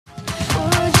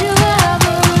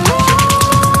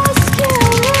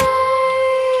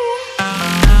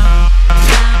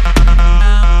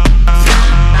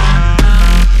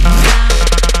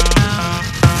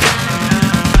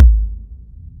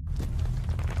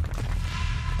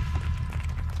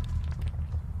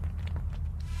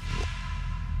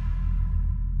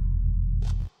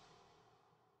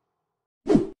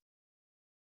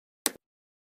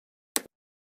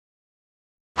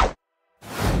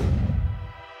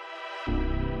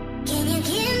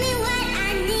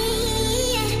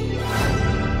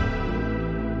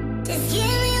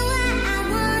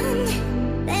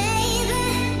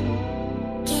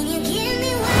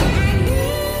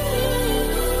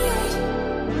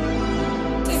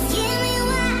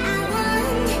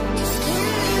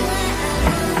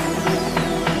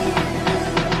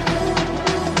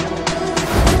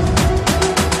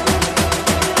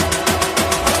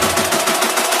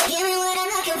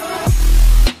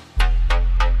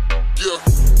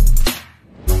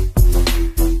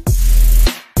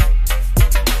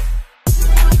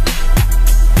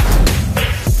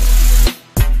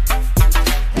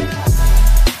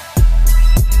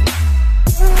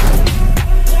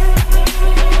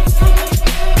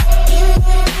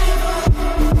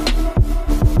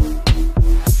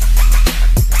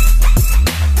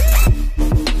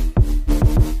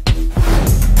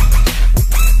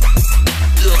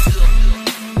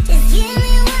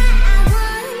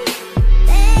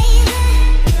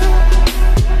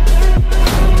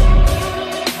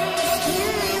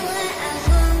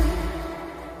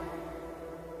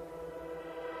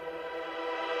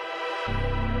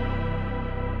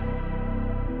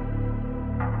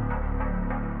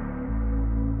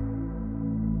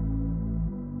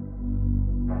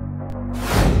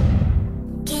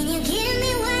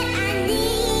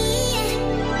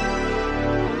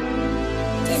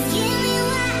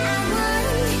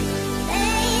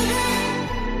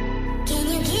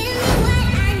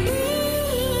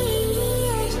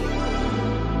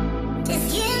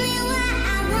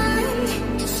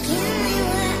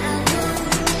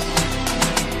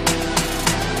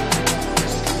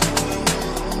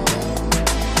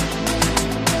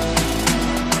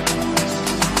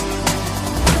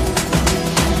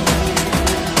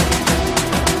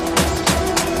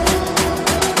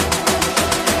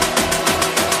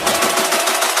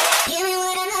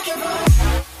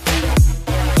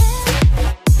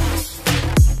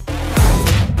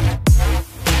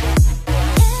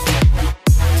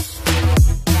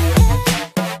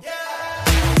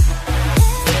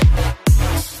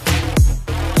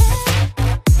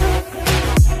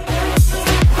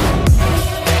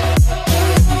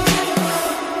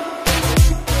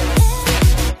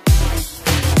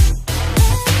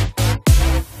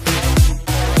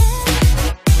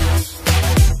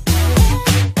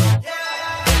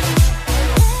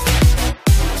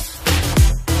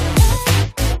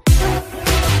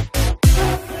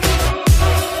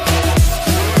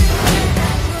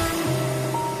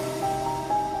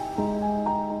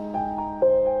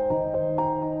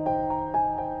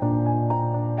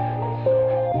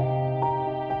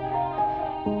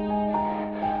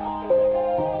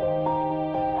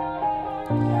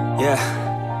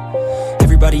Yeah.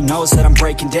 Everybody knows that I'm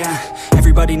breaking down.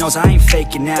 Everybody knows I ain't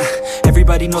faking now.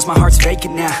 Everybody knows my heart's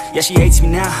vacant now. Yeah, she hates me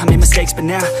now, I made mistakes but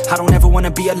now I don't ever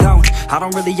wanna be alone. I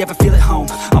don't really ever feel at home.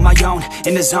 On my own,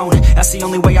 in the zone, that's the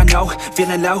only way I know.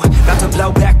 Feeling low, about to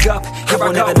blow back up. I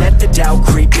won't ever let the doubt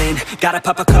creep in. Gotta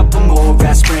pop a couple more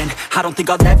aspirin. I don't think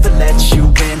I'll ever let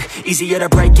you in. Easier to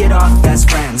break it off best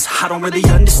friends. I don't really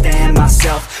understand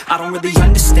myself. I don't really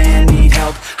understand, need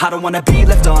help. I don't wanna be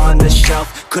left on the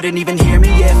shelf. Couldn't even hear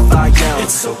me if I yelled.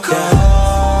 It's so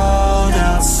cold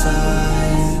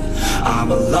outside,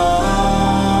 I'm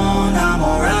alone, I'm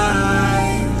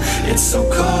alright. It's so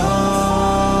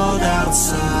cold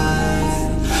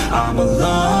outside, I'm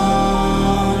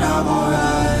alone, I'm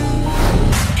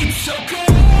alright. It's so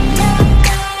cold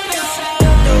outside,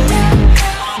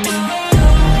 I'm alone.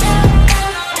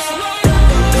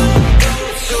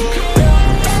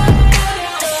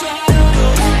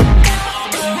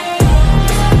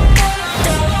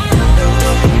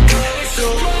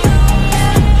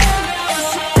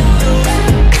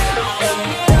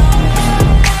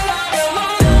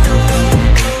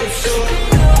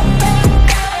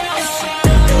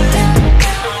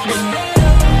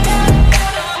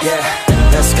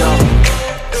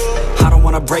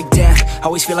 Break down,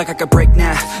 always feel like I could break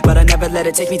now, but I never let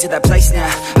it take me to that place now.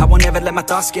 I won't ever let my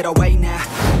thoughts get away now.